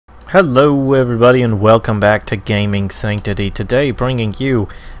Hello everybody and welcome back to Gaming Sanctity. Today bringing you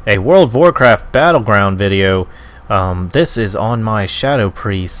a World of Warcraft Battleground video. This is on my Shadow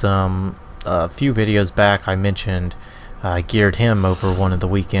Priest. A few videos back I mentioned I geared him over one of the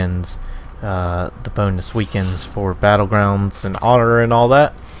weekends, the bonus weekends for Battlegrounds and Honor and all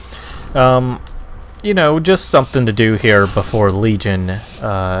that. You know, just something to do here before Legion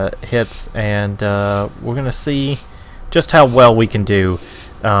hits, and we're gonna see just how well we can do.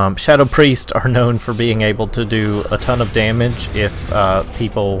 Shadow Priest are known for being able to do a ton of damage if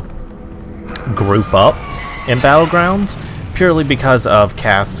people group up in Battlegrounds, purely because of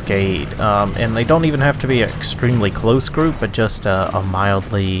Cascade. And they don't even have to be an extremely close group, but just a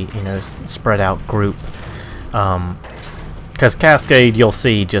mildly, you know, spread out group. Because Cascade, you'll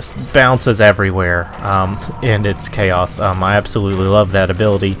see, just bounces everywhere, and it's chaos. I absolutely love that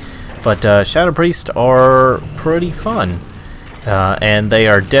ability, but Shadow Priest are pretty fun. And they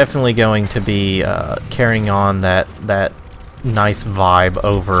are definitely going to be carrying on that nice vibe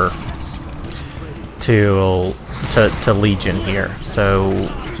over to Legion here. So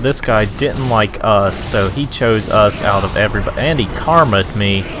this guy didn't like us, so he chose us out of everybody, and he karma'd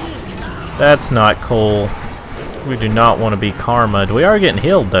me. That's not cool. We do not want to be karma'd. We are getting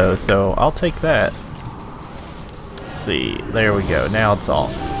healed though, so I'll take that. Let's see, there we go. Now it's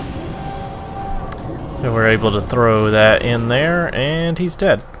off. So we're able to throw that in there, and he's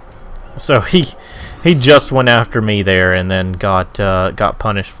dead. So he just went after me there, and then got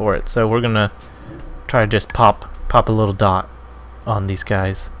punished for it. So we're gonna try to just pop a little dot on these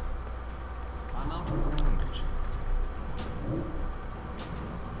guys.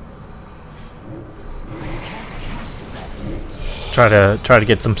 Try to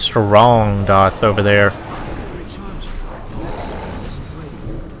get some strong dots over there.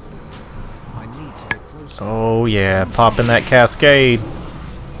 Oh yeah, popping that Cascade.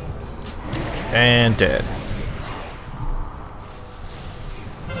 And dead.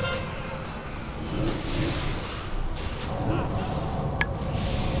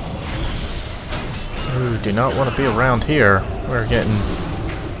 Ooh, do not want to be around here. We're getting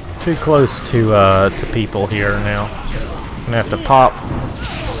too close to people here now. Gonna have to pop.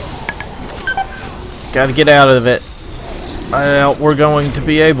 Gotta get out of it. I doubt we're going to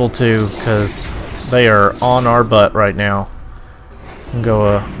be able to, because they are on our butt right now.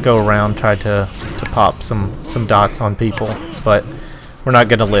 Go around, try to pop some dots on people, but we're not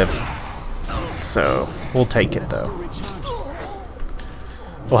gonna live. So we'll take it though.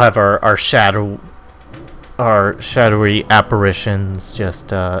 We'll have our shadowy apparitions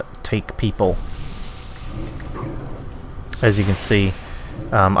just take people. As you can see,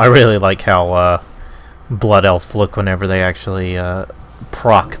 I really like how Blood Elves look whenever they actually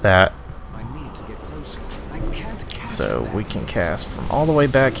proc that. So we can cast from all the way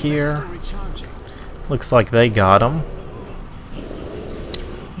back here. Looks like they got him.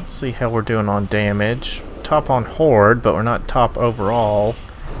 Let's see how we're doing on damage. Top on Horde, but we're not top overall.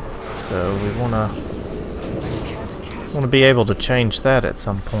 So we wanna be able to change that at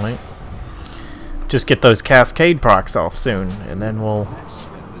some point. Just get those Cascade procs off soon, and then we'll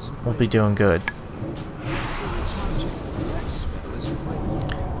be doing good.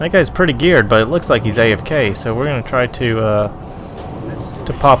 That guy's pretty geared, but it looks like he's AFK, so we're gonna try to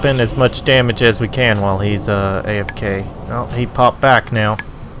pop in as much damage as we can while he's AFK. Oh, he popped back now.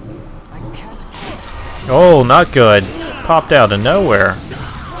 Oh, not good. Popped out of nowhere.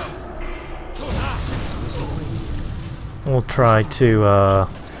 We'll try to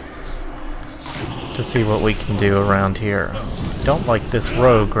see what we can do around here. Don't like this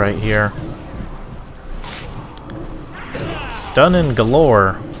rogue right here. Stunning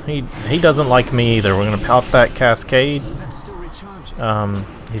galore. He doesn't like me either. We're gonna pop that Cascade.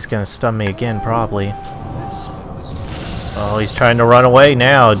 He's gonna stun me again probably. Oh, he's trying to run away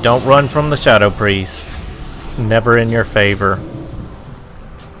now. Don't run from the Shadow Priest. It's never in your favor.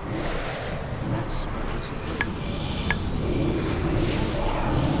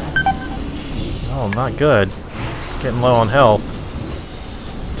 Oh, not good. Getting low on health.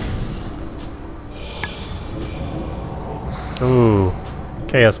 Ooh,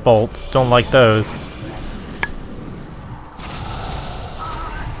 Chaos Bolts. Don't like those.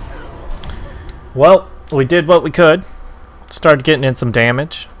 Well, we did what we could. Started getting in some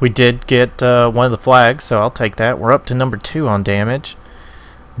damage. We did get one of the flags, so I'll take that. We're up to number 2 on damage.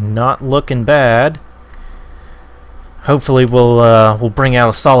 Not looking bad. Hopefully we'll bring out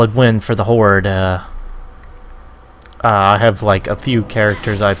a solid win for the Horde. I have like a few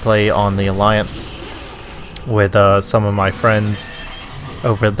characters I play on the Alliance with some of my friends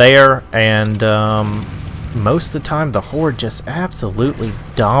over there, and most of the time the Horde just absolutely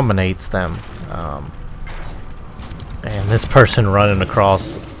dominates them. And this person running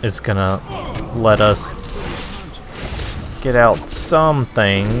across is gonna let us get out some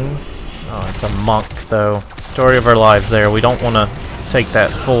things. Oh, it's a monk though. Story of our lives there. We don't want to take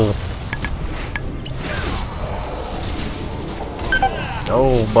that full...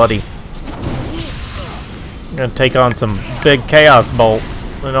 Oh, buddy. I'm gonna take on some big chaos bolts.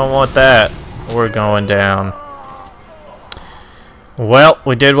 We don't want that. We're going down. Well,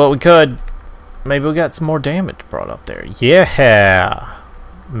 we did what we could. Maybe we got some more damage brought up there. Yeah!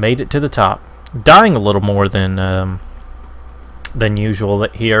 Made it to the top. Dying a little more than usual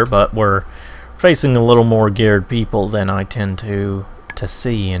here, but we're facing a little more geared people than I tend to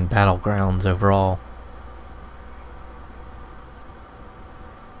see in Battlegrounds overall.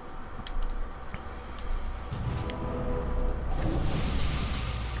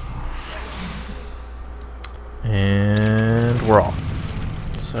 And we're off.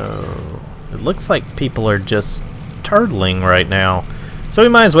 So it looks like people are just turtling right now, so we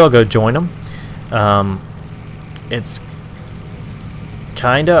might as well go join them. It's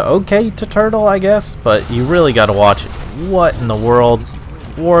kinda okay to turtle, I guess, but you really gotta watch it. What in the world?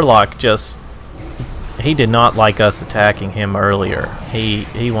 Warlock just... he did not like us attacking him earlier.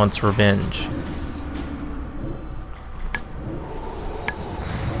 He wants revenge.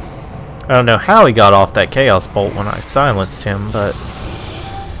 I don't know how he got off that Chaos Bolt when I silenced him, but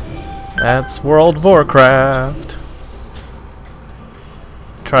that's World of Warcraft.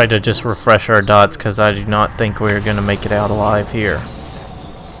 Try to just refresh our dots because I do not think we're going to make it out alive here.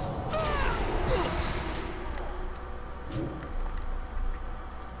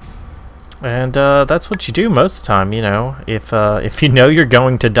 And that's what you do most of the time, you know. If you know you're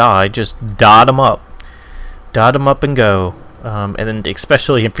going to die, just dot them up. Dot them up and go. And then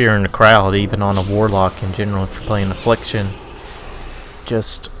especially if you're in a crowd, even on a Warlock in general, if you're playing Affliction,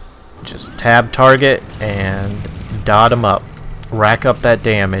 just tab target and dot them up. Rack up that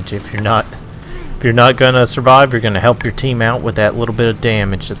damage. If you're not gonna survive, you're gonna help your team out with that little bit of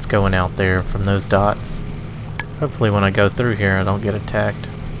damage that's going out there from those dots. Hopefully when I go through here I don't get attacked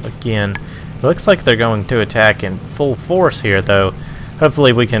again. It looks like they're going to attack in full force here though.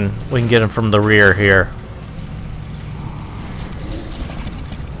 Hopefully we can get them from the rear here.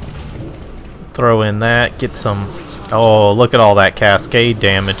 Throw in that, get some... oh, look at all that cascade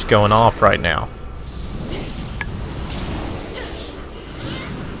damage going off right now.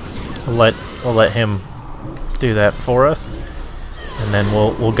 We'll let him do that for us, and then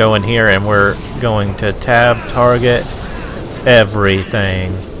we'll go in here and we're going to tab target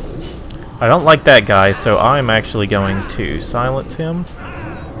everything. I don't like that guy, so I'm actually going to silence him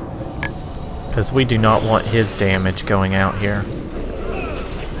because we do not want his damage going out here.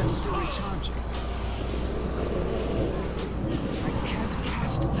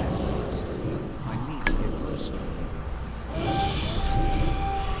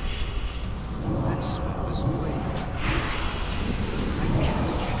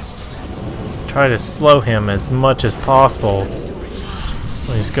 Try to slow him as much as possible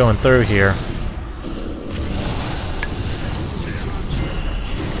when he's going through here.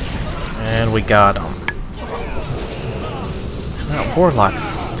 And we got him. That Warlock's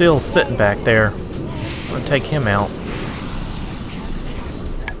still sitting back there. I'm gonna take him out.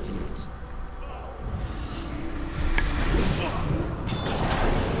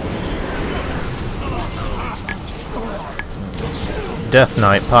 Death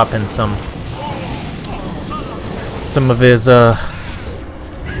Knight popping some of his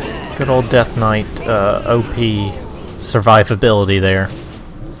good old Death Knight OP survivability there.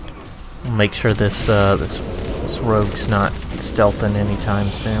 We'll make sure this rogue's not stealthing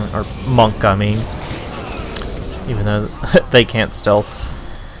anytime soon, or monk I mean, even though they can't stealth.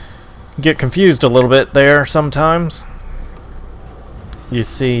 Get confused a little bit there sometimes. You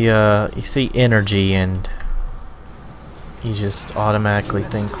see energy and you just automatically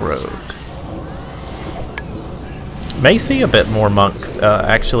think rogue. May see a bit more monks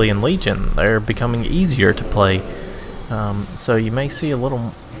actually in Legion. They're becoming easier to play, so you may see a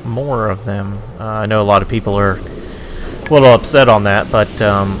little more of them. I know a lot of people are a little upset on that, but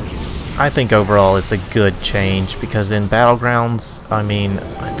I think overall it's a good change, because in Battlegrounds, I mean,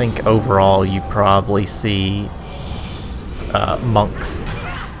 I think overall you probably see monks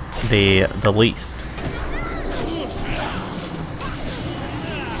the least.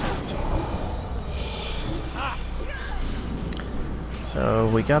 So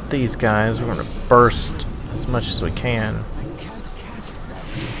we got these guys. We're going to burst as much as we can.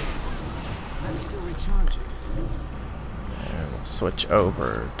 And we'll switch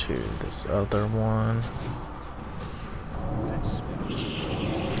over to this other one.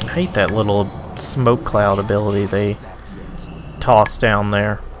 hate that little smoke cloud ability they toss down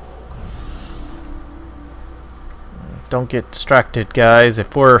there. Don't get distracted, guys.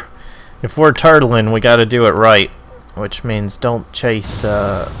 If we're turtling, we got to do it right, which means don't chase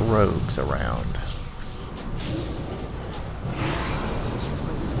rogues around.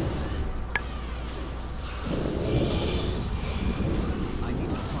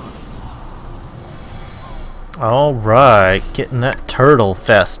 All right, getting that turtle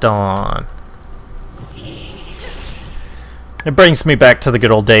fest on. It brings me back to the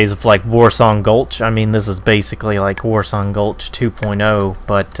good old days of like Warsong Gulch. I mean, this is basically like Warsong Gulch 2.0,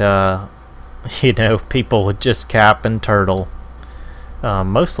 but you know, people would just cap and turtle.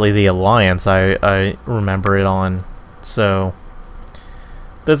 Mostly the Alliance I remember it on. So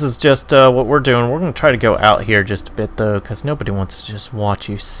this is just what we're doing. We're going to try to go out here just a bit though, because nobody wants to just watch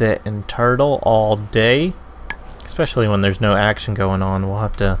you sit and turtle all day. Especially when there's no action going on. We'll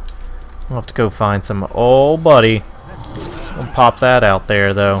have to go find some. Oh, buddy. We'll pop that out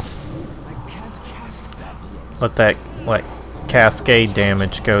there though. Let that like cascade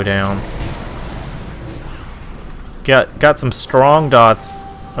damage go down. Got some strong dots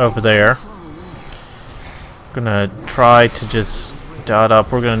over there. Gonna try to just dot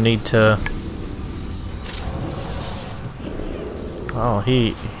up. We're gonna need to. Oh,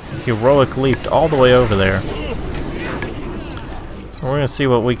 he heroic leaped all the way over there. So we're gonna see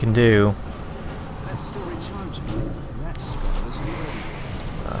what we can do.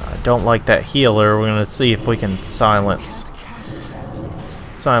 I don't like that healer. We're gonna see if we can silence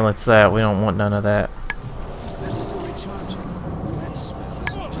that. We don't want none of that.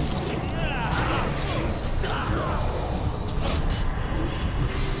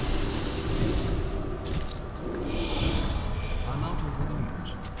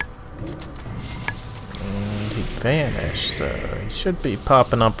 Vanish, so he should be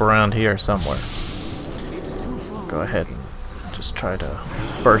popping up around here somewhere. Go ahead and just try to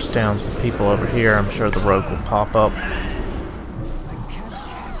burst down some people over here. I'm sure the rogue will pop up.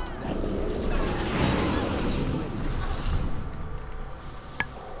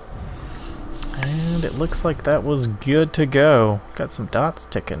 And it looks like that was good to go. Got some dots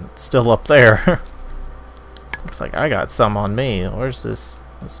ticking still up there. Looks like I got some on me. Where's this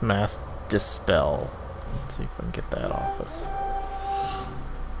mass dispel? Let's see if I can get that off us.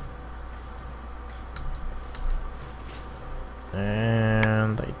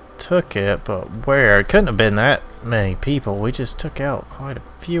 And they took it, but where? It couldn't have been that many people. We just took out quite a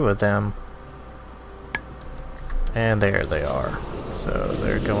few of them. And there they are. So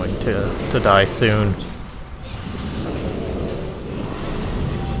they're going to die soon.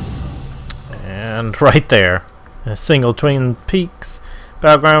 And right there. A single Twin Peaks.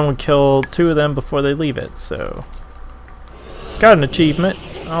 Battleground would kill 2 of them before they leave it, so got an achievement.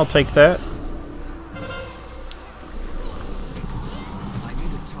 I'll take that.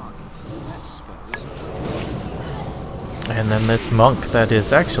 And then this monk that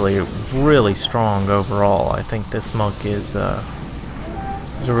is actually really strong overall. I think this monk is a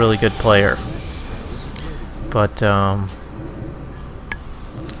really good player, but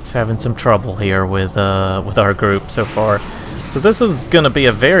he's having some trouble here with our group so far. So this is going to be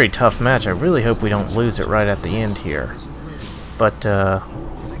a very tough match. I really hope we don't lose it right at the end here. But,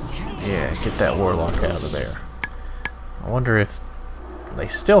 yeah, get that warlock out of there. I wonder if they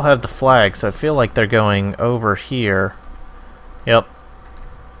still have the flag, so I feel like they're going over here. Yep.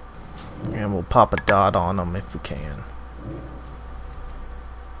 And we'll pop a dot on them if we can.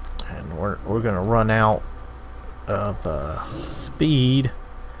 And we're going to run out of speed.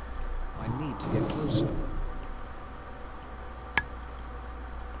 I need to get closer.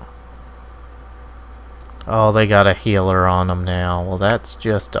 Oh, they got a healer on them now. Well, that's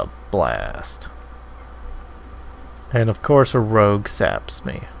just a blast. And of course a rogue saps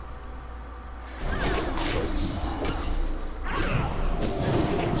me.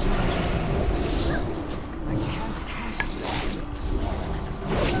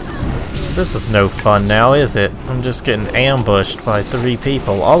 This is no fun now, is it? I'm just getting ambushed by 3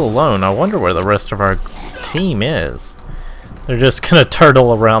 people all alone. I wonder where the rest of our team is. They're just gonna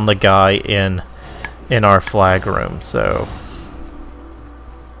turtle around the guy in our flag room, so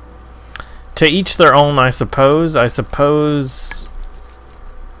to each their own, I suppose. I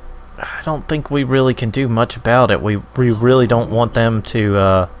don't think we really can do much about it. We really don't want them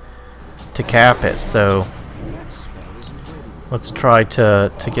to cap it, so let's try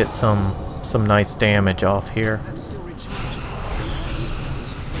to get some nice damage off here.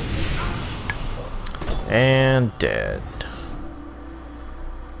 And dead.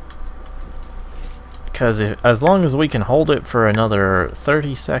 because as long as we can hold it for another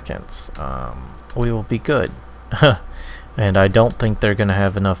 30 seconds, we will be good. And I don't think they're going to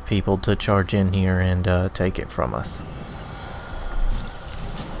have enough people to charge in here and take it from us.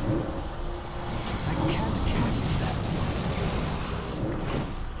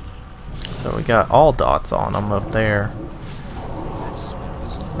 So we got all dots on them up there.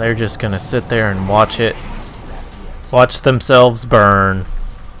 They're just going to sit there and watch themselves burn.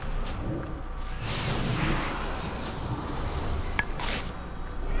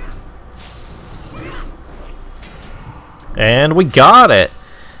 And we got it!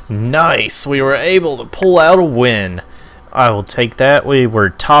 Nice! We were able to pull out a win. I will take that. We were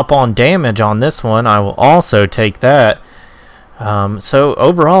top on damage on this one. I will also take that. So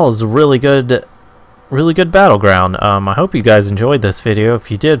overall, it's a really good battleground. I hope you guys enjoyed this video.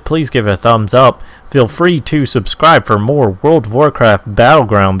 If you did, please give it a thumbs up. Feel free to subscribe for more World of Warcraft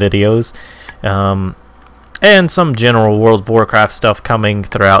battleground videos. And some general World of Warcraft stuff coming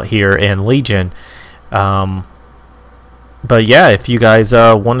throughout here in Legion. But yeah, if you guys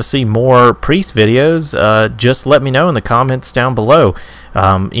want to see more priest videos, just let me know in the comments down below.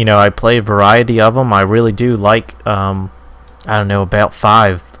 You know, I play a variety of them. I really do like, I don't know, about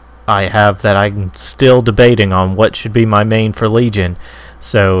 5 I have that I'm still debating on what should be my main for Legion.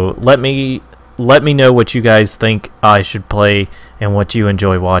 So let me know what you guys think I should play and what you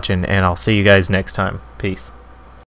enjoy watching, and I'll see you guys next time. Peace.